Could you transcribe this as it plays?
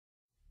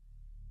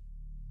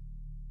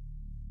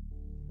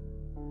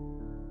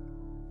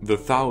The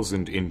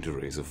 1,000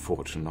 injuries of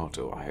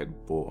Fortunato I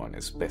had borne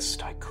as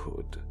best I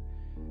could.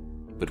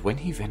 But when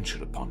he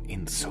ventured upon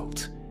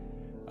insult,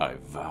 I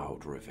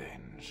vowed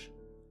revenge.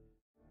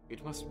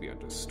 It must be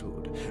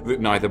understood that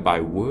neither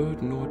by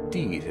word nor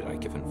deed had I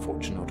given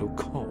Fortunato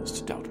cause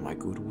to doubt my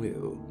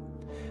goodwill.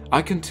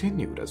 I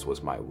continued, as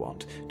was my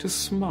wont, to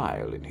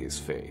smile in his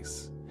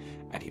face,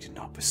 and he did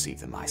not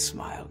perceive that my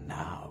smile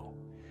now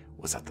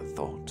was at the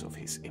thought of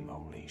his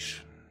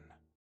immolation.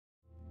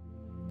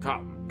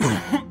 Come,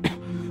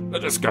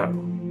 let us go.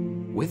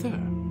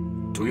 Whither?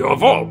 To your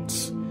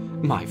vaults.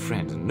 My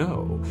friend,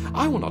 no.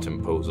 I will not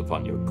impose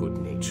upon your good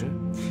nature.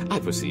 I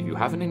perceive you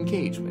have an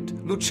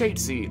engagement.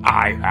 Lucchesi,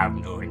 I have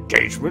no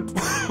engagement.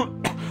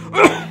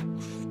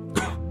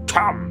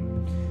 Come.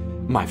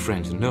 My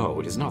friend, no,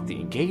 it is not the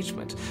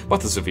engagement,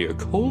 but the severe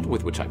cold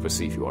with which I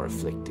perceive you are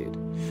afflicted.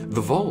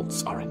 The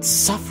vaults are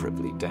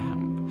insufferably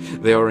damp.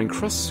 They are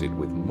encrusted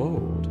with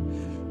mold.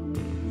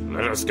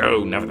 Let us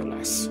go,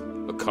 nevertheless.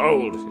 The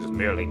cold is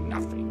merely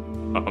nothing.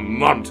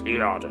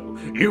 Amontillado,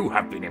 you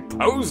have been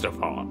imposed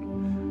upon.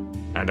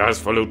 And as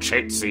for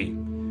Lucchesi,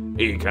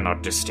 he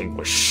cannot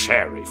distinguish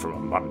sherry from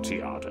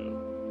Amontillado.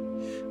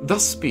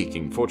 Thus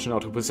speaking,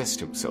 Fortunato possessed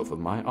himself of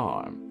my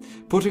arm,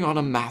 putting on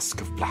a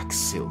mask of black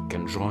silk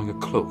and drawing a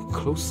cloak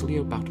closely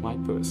about my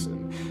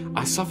person.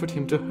 I suffered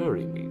him to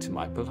hurry me to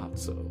my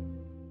palazzo.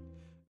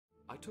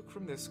 I took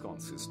from their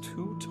sconces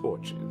 2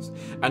 torches,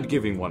 and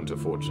giving one to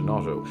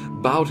Fortunato,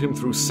 bowed him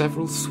through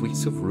several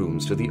suites of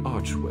rooms to the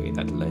archway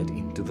that led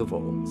into the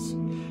vaults.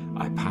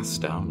 I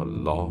passed down a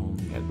long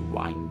and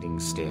winding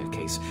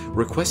staircase,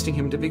 requesting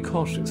him to be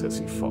cautious as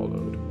he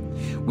followed.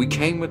 We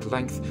came at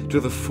length to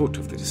the foot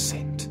of the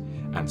descent,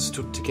 and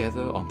stood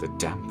together on the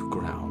damp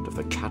ground of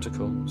the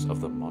catacombs of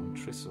the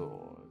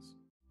Montresors.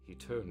 He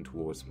turned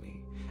towards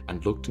me,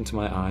 and looked into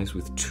my eyes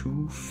with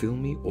 2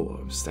 filmy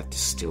orbs that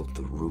distilled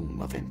the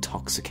rheum of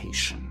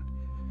intoxication.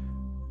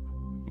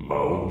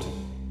 Mold?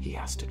 He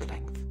asked at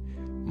length.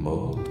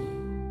 Mold?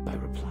 I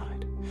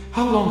replied.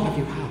 How long have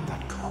you had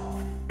that cough?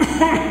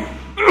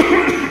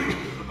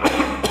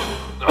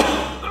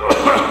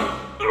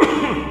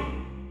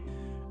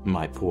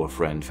 My poor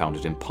friend found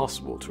it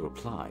impossible to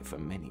reply for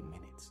many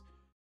minutes.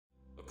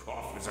 The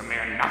cough is a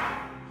mere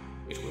nothing.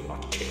 It will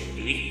not kill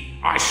me.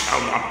 I shall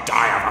not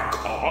die of a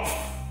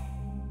cough.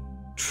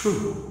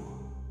 True,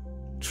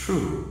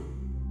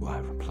 I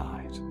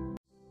replied.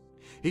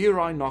 Here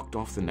I knocked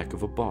off the neck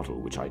of a bottle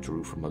which I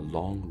drew from a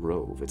long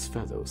row of its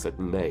feathers that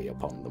lay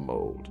upon the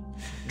mold.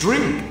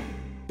 Drink,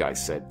 I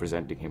said,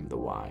 presenting him the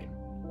wine.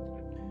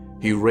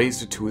 He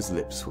raised it to his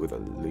lips with a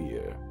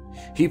leer.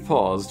 He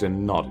paused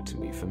and nodded to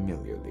me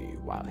familiarly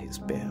while his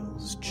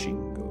bells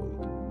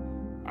jingled.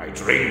 I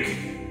drink,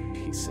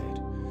 he said,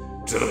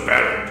 to the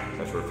bed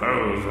that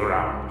repose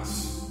around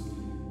us.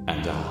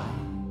 And I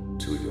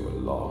to your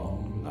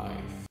long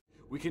life.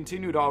 We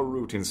continued our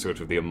route in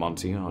search of the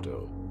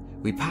Amontillado.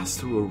 We passed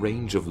through a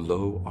range of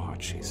low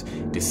arches,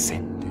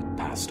 descended,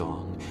 passed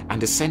on,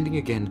 and ascending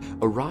again,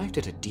 arrived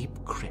at a deep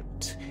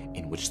crypt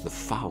in which the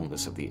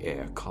foulness of the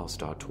air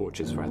caused our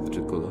torches rather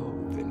to glow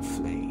than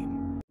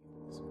flame.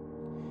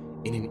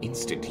 In an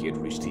instant he had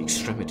reached the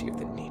extremity of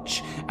the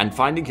niche, and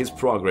finding his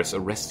progress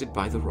arrested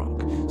by the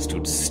rock,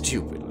 stood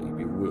stupidly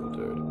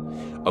bewildered.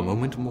 A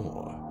moment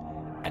more,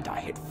 and I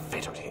had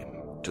fettered him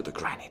to the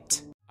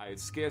granite. I had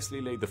scarcely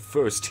laid the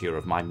first tier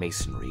of my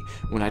masonry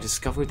when I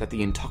discovered that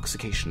the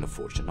intoxication of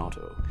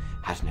Fortunato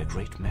had in a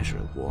great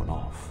measure worn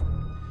off.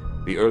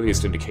 The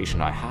earliest indication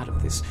I had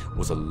of this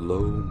was a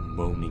low,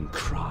 moaning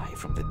cry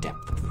from the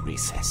depth of the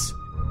recess.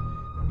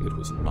 It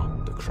was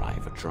not the cry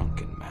of a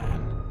drunken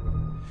man.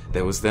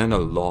 There was then a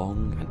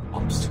long and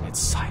obstinate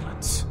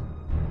silence.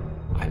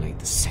 I laid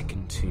the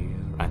second tier,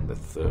 and the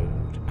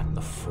third, and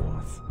the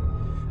fourth,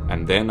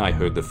 and then I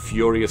heard the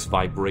furious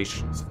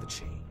vibrations of the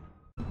chain.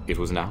 It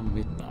was now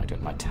midnight,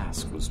 and my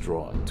task was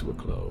drawing to a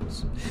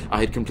close. I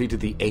had completed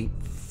the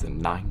 8th, the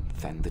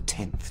 9th, and the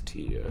 10th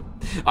tier.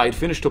 I had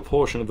finished a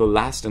portion of the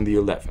last and the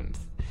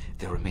 11th.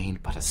 There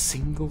remained but a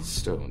single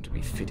stone to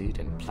be fitted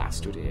and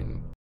plastered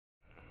in.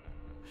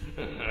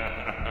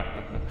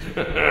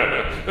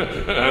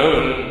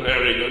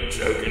 Very good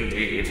joke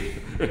indeed.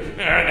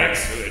 An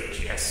excellent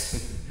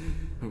jest.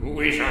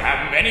 We shall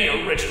have many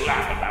a rich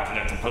laugh about it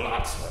at the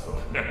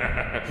palazzo.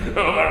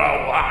 Over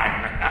our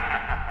wine.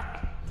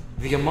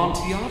 The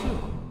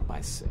Amontillado,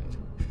 I said.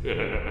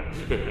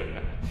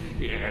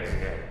 Yes,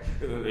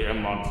 the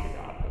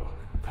Amontillado.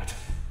 But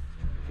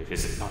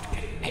is it not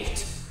getting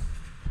late?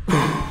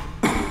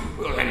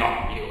 Will they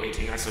not be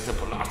awaiting us at the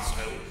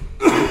palazzo?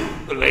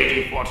 The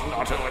Lady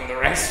Fortunato and the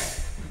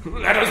rest?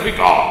 Let us be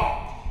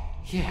gone.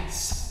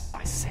 Yes,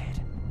 I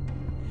said.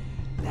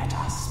 Let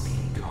us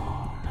be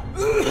gone.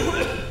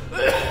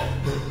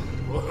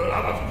 For the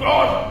love of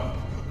God!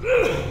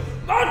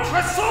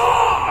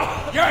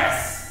 Montresor!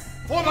 Yes!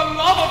 For the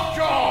love of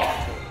God!